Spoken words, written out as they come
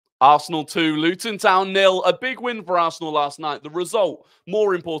Arsenal 2, Luton Town 0. A big win for Arsenal last night. The result,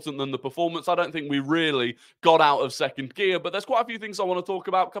 more important than the performance. I don't think we really got out of second gear, but there's quite a few things I want to talk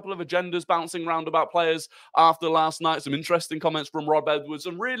about. A couple of agendas bouncing around about players after last night. Some interesting comments from Rob Edwards,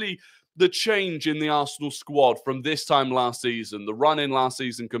 and really the change in the Arsenal squad from this time last season, the run-in last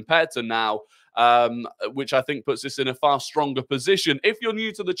season compared to now, which I think puts us in a far stronger position. If you're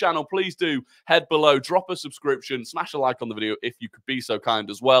new to the channel, please do head below, drop a subscription, smash a like on the video if you could be so kind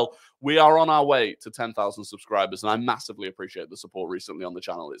as well. We are on our way to 10,000 subscribers, and I massively appreciate the support recently on the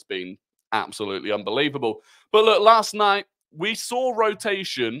channel. It's been absolutely unbelievable. But look, last night we saw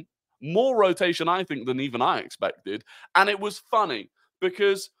rotation, more rotation, I think, than even I expected. And it was funny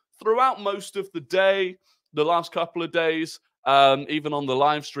because throughout most of the day, the last couple of days, even on the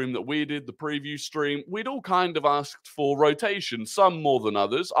live stream that we did, the preview stream, we'd all kind of asked for rotation, some more than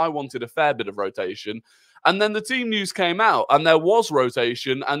others. I wanted a fair bit of rotation. And then the team news came out and there was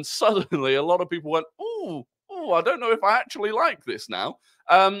rotation, and suddenly a lot of people went, oh, I don't know if I actually like this now.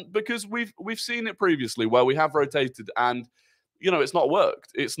 Because we've seen it previously where we have rotated and, you know, it's not worked.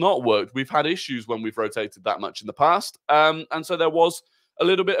 It's not worked. We've had issues when we've rotated that much in the past. And so there was a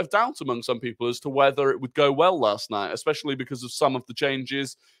little bit of doubt among some people as to whether it would go well last night, especially because of some of the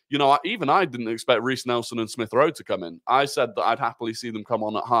changes. You know, even I didn't expect Reece Nelson and Smith Rowe to come in. I said that I'd happily see them come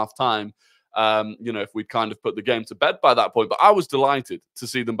on at half-time, you know, if we'd kind of put the game to bed by that point. But I was delighted to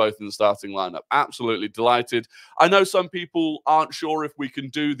see them both in the starting lineup. Absolutely delighted. I know some people aren't sure if we can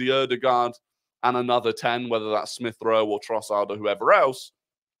do the Ødegaard and another 10, whether that's Smith Rowe or Trossard or whoever else,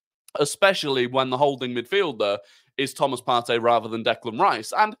 especially when the holding midfielder is Thomas Partey rather than Declan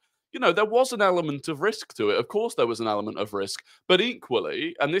Rice. And, you know, there was an element of risk to it. Of course there was an element of risk. But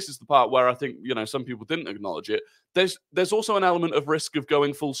equally, and this is the part where I think, you know, some people didn't acknowledge it, there's also an element of risk of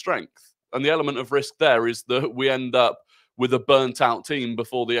going full strength. And the element of risk there is that we end up with a burnt-out team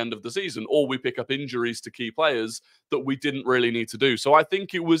before the end of the season, or we pick up injuries to key players that we didn't really need to do. So I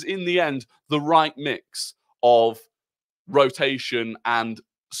think it was, in the end, the right mix of rotation and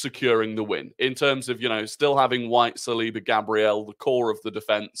securing the win. In terms of, you know, still having White, Saliba, Gabriel, the core of the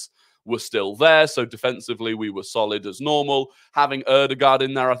defence was still there. So defensively, we were solid as normal. Having Ødegaard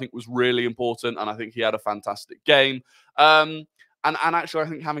in there, I think, was really important, and I think he had a fantastic game. And actually, I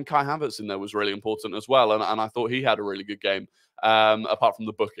think having Kai Havertz in there was really important as well. And I thought he had a really good game, apart from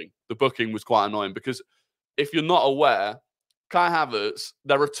the booking. The booking was quite annoying because if you're not aware, Kai Havertz,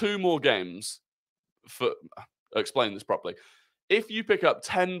 there are 2 more games for... I'll explain this properly. If you pick up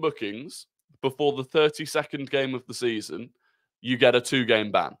 10 bookings before the 32nd game of the season, you get a 2-game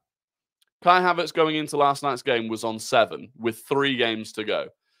ban. Kai Havertz going into last night's game was on 7 with 3 games to go.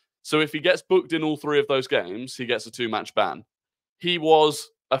 So if he gets booked in all 3 of those games, he gets a 2-match ban. He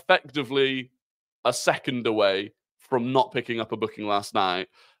was effectively a second away from not picking up a booking last night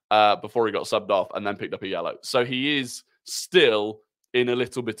before he got subbed off and then picked up a yellow. So he is still in a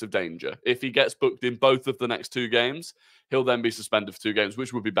little bit of danger. If he gets booked in both of the next 2 games, he'll then be suspended for 2 games,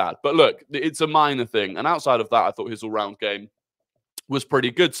 which would be bad. But look, it's a minor thing. And outside of that, I thought his all-round game was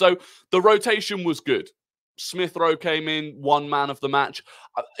pretty good. So the rotation was good. Smith Rowe came in, 1 man of the match.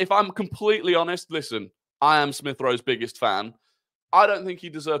 If I'm completely honest, listen, I am Smith Rowe's biggest fan. I don't think he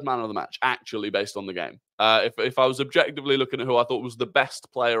deserved man of the match, actually, based on the game. If I was objectively looking at who I thought was the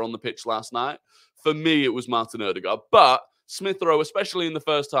best player on the pitch last night, for me, it was Martin Ødegaard. But Smith Rowe, especially in the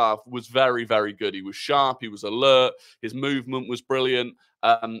first half, was very, very good. He was sharp. He was alert. His movement was brilliant.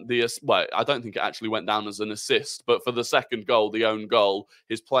 Well, I don't think it actually went down as an assist, but for the second goal, the own goal,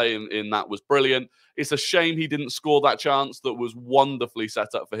 his play in that was brilliant. It's a shame he didn't score that chance that was wonderfully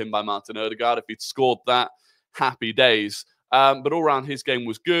set up for him by Martin Ødegaard. If he'd scored that, happy days. But all around, his game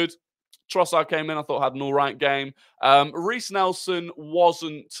was good. Trossard came in, I thought, had an all right game. Reece Nelson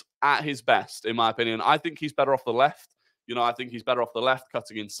wasn't at his best, in my opinion. I think he's better off the left. You know, I think he's better off the left,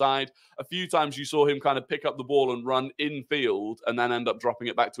 cutting inside. A few times you saw him kind of pick up the ball and run infield and then end up dropping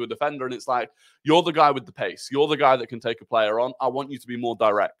it back to a defender. And it's like, you're the guy with the pace. You're the guy that can take a player on. I want you to be more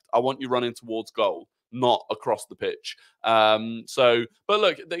direct. I want you running towards goal, not across the pitch. But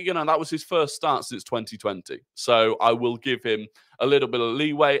look, you know, that was his first start since 2020. So I will give him a little bit of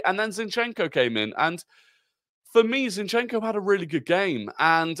leeway. And then Zinchenko came in, and for me, Zinchenko had a really good game.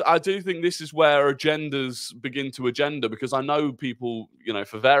 And I do think this is where agendas begin to agenda, because I know people, you know,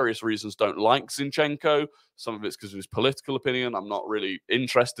 for various reasons don't like Zinchenko. Some of it's because of his political opinion. I'm not really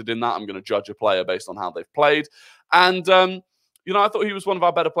interested in that. I'm going to judge a player based on how they've played. And, you know, I thought he was one of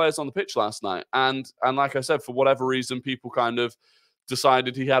our better players on the pitch last night. And like I said, for whatever reason, people kind of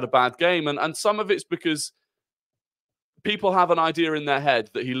decided he had a bad game. And some of it's because people have an idea in their head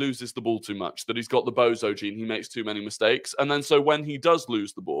that he loses the ball too much, that he's got the bozo gene, he makes too many mistakes. And then so when he does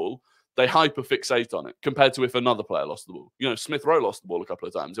lose the ball, they hyperfixate on it compared to if another player lost the ball. You know, Smith Rowe lost the ball a couple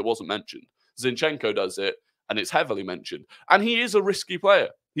of times. It wasn't mentioned. Zinchenko does it, and it's heavily mentioned. And he is a risky player.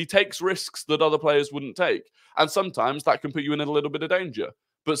 He takes risks that other players wouldn't take. And sometimes that can put you in a little bit of danger.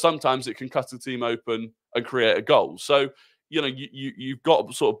 But sometimes it can cut a team open and create a goal. So, you know, you've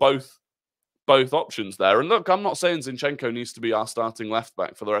got sort of both options there. And look, I'm not saying Zinchenko needs to be our starting left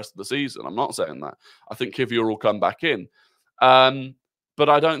back for the rest of the season. I'm not saying that. I think Kivior will come back in. But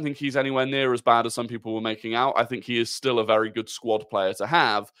I don't think he's anywhere near as bad as some people were making out. I think he is still a very good squad player to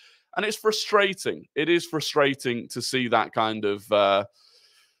have. And it's frustrating. It is frustrating to see that kind of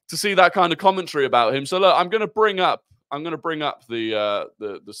commentary about him. So look, I'm going to bring up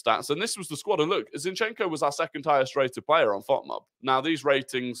the stats, and this was the squad. And look, Zinchenko was our second highest rated player on FOTMob. Now these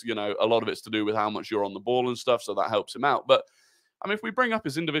ratings, you know, a lot of it's to do with how much you're on the ball and stuff, so that helps him out. But I mean, if we bring up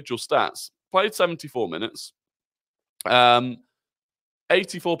his individual stats, played 74 minutes, 84%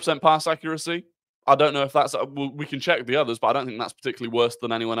 pass accuracy. I don't know if that's, we can check the others, but I don't think that's particularly worse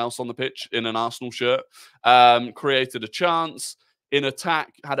than anyone else on the pitch in an Arsenal shirt. Created a chance. In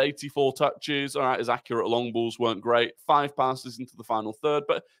attack, had 84 touches. All right, his accurate long balls weren't great. 5 passes into the final third.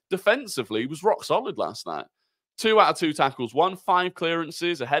 But defensively, he was rock solid last night. 2 out of 2 tackles won, 5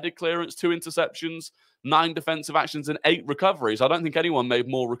 clearances, a headed clearance, 2 interceptions, 9 defensive actions, and 8 recoveries. I don't think anyone made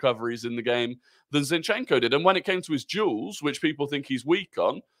more recoveries in the game than Zinchenko did. And when it came to his duels, which people think he's weak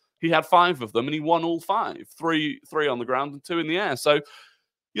on, he had 5 of them, and he won all 5. 3 on the ground and 2 in the air. So,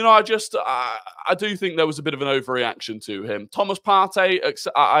 you know, I do think there was a bit of an overreaction to him. Thomas Partey,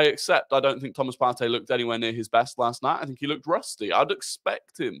 I accept. I don't think Thomas Partey looked anywhere near his best last night. I think he looked rusty. I'd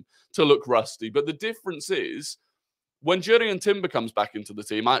expect him to look rusty. But the difference is, when Jurriën Timber comes back into the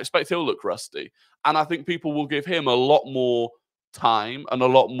team, I expect he'll look rusty. And I think people will give him a lot more time and a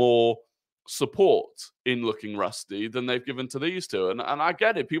lot more support in looking rusty than they've given to these two. And I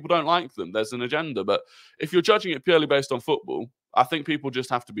get it. People don't like them. There's an agenda. But if you're judging it purely based on football, I think people just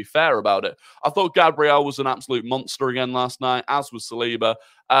have to be fair about it. I thought Gabriel was an absolute monster again last night, as was Saliba.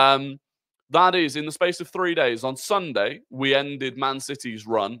 That is, in the space of 3 days, on Sunday, we ended Man City's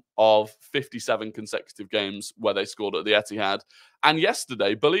run of 57 consecutive games where they scored at the Etihad. And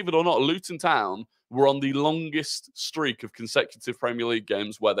yesterday, believe it or not, Luton Town were on the longest streak of consecutive Premier League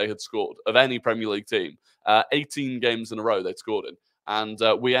games where they had scored, of any Premier League team. 18 games in a row they'd scored in. And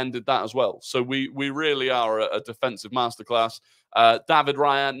we ended that as well. So we really are a defensive masterclass. David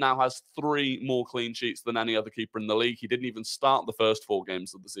Raya now has 3 more clean sheets than any other keeper in the league. He didn't even start the first 4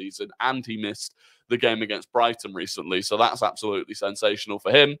 games of the season, and he missed the game against Brighton recently. So that's absolutely sensational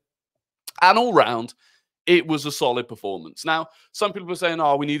for him. And all round, it was a solid performance. Now, some people are saying,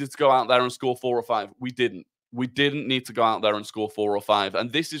 oh, we needed to go out there and score 4 or 5. We didn't. We didn't need to go out there and score 4 or 5.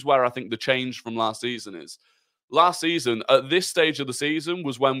 And this is where I think the change from last season is. Last season, at this stage of the season,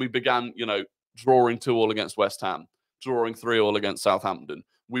 was when we began, you know, drawing 2-2 against West Ham, drawing 3-3 against Southampton.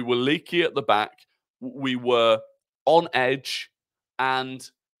 We were leaky at the back. We were on edge, and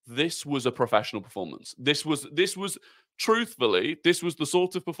this was a professional performance. This was truthfully, this was the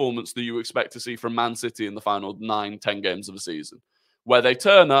sort of performance that you expect to see from Man City in the final 9-10 games of a season, where they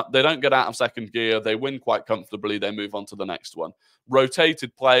turn up, they don't get out of second gear, they win quite comfortably, they move on to the next one.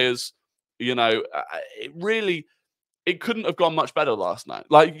 Rotated players. You know, it couldn't have gone much better last night.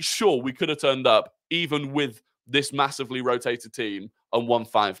 Like, sure, we could have turned up even with this massively rotated team and won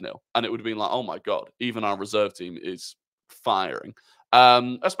 5-0. And it would have been like, oh my God, even our reserve team is firing.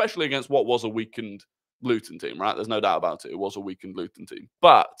 Especially against what was a weakened Luton team, right? There's no doubt about it. It was a weakened Luton team.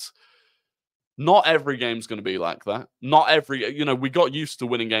 But not every game's going to be like that. Not every, you know, we got used to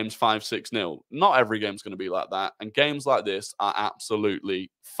winning games 5-6-0. Not every game's going to be like that. And games like this are absolutely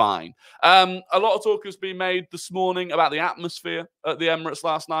fine. A lot of talk has been made this morning about the atmosphere at the Emirates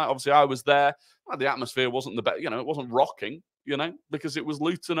last night. Obviously, I was there. Well, the atmosphere wasn't the best, you know, it wasn't rocking, you know, because it was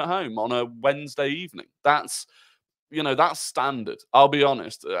Luton at home on a Wednesday evening. That's, you know, that's standard. I'll be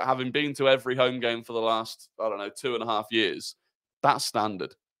honest. Having been to every home game for the last, I don't know, 2.5 years, that's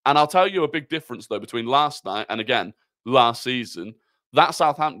standard. And I'll tell you a big difference, though, between last night and, again, last season. That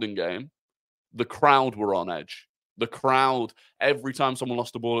Southampton game, the crowd were on edge. The crowd, every time someone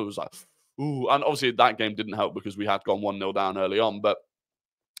lost the ball, it was like, ooh. And obviously that game didn't help because we had gone 1-0 down early on. But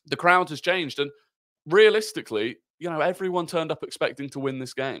the crowd has changed. And realistically, you know, everyone turned up expecting to win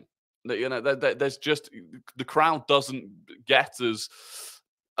this game. You know, there's just, the crowd doesn't get as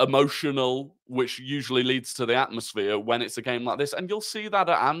emotional, which usually leads to the atmosphere when it's a game like this. And you'll see that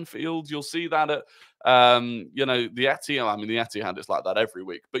at Anfield. You'll see that at, you know, the Etihad. I mean, the Etihad is like that every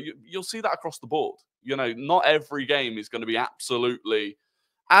week. But you'll see that across the board. You know, not every game is going to be absolutely,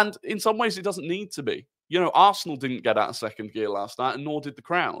 and in some ways it doesn't need to be. You know, Arsenal didn't get out of second gear last night, and nor did the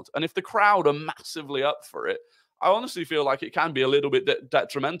crowd. And if the crowd are massively up for it, I honestly feel like it can be a little bit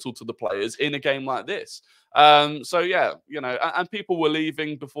detrimental to the players in a game like this. So yeah, you know, and people were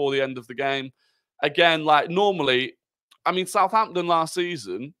leaving before the end of the game. Again, like normally, I mean, Southampton last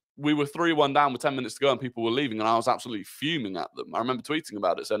season, we were 3-1 down with 10 minutes to go and people were leaving, and I was absolutely fuming at them. I remember tweeting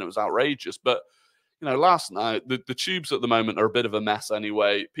about it, saying it was outrageous. But, you know, last night, the tubes at the moment are a bit of a mess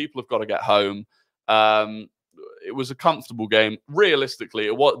anyway. People have got to get home. It was a comfortable game. Realistically,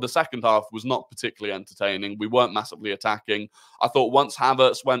 the second half was not particularly entertaining. We weren't massively attacking. I thought once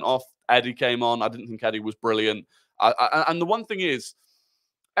Havertz went off, Eddie came on. I didn't think Eddie was brilliant. And the one thing is,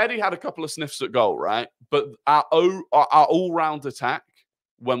 Eddie had a couple of sniffs at goal, right? But our all-round attack,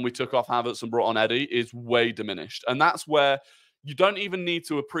 when we took off Havertz and brought on Eddie, is way diminished. And that's where you don't even need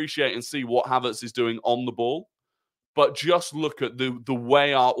to appreciate and see what Havertz is doing on the ball, but just look at the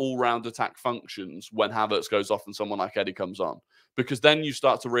way our all-round attack functions when Havertz goes off and someone like Eddie comes on. Because then you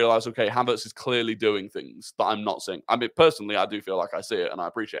start to realize, okay, Havertz is clearly doing things that I'm not seeing. I mean, personally, I do feel like I see it and I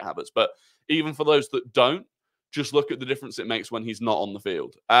appreciate Havertz. But even for those that don't, just look at the difference it makes when he's not on the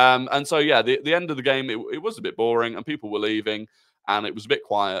field. And so, yeah, the end of the game, it was a bit boring and people were leaving and it was a bit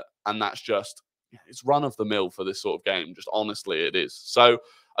quiet. And that's just, it's run of the mill for this sort of game. Just honestly, it is. So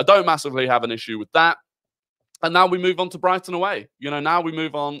I don't massively have an issue with that. And now we move on to Brighton away. You know, now we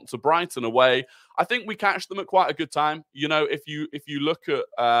move on to Brighton away. I think we catched them at quite a good time. You know, if you look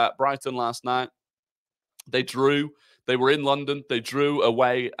at Brighton last night, they drew. They were in London. They drew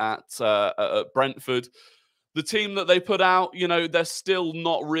away at Brentford. The team that they put out, you know, they're still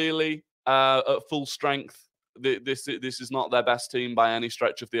not really at full strength. This is not their best team by any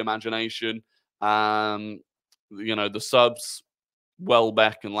stretch of the imagination. You know, the subs,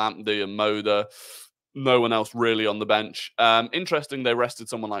 Welbeck and Lamptey and Moda. No one else really on the bench. Interesting, they rested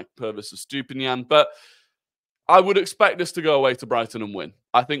someone like Purvis Estupiñán, but I would expect us to go away to Brighton and win.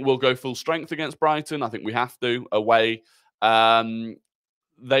 I think we'll go full strength against Brighton. I think we have to away.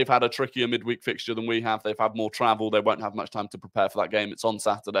 They've had a trickier midweek fixture than we have. They've had more travel. They won't have much time to prepare for that game. It's on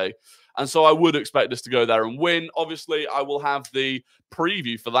Saturday. And so I would expect us to go there and win. Obviously, I will have the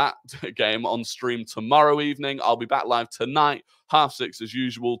preview for that game on stream tomorrow evening. I'll be back live tonight, 6:30 as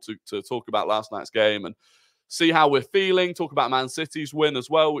usual, to talk about last night's game and see how we're feeling, talk about Man City's win as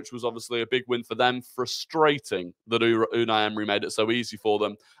well, which was obviously a big win for them. Frustrating that Unai Emery made it so easy for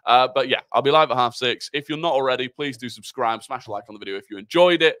them. But yeah, I'll be live at 6:30. If you're not already, please do subscribe, smash a like on the video if you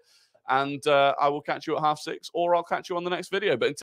enjoyed it. And I will catch you at 6:30, or I'll catch you on the next video. But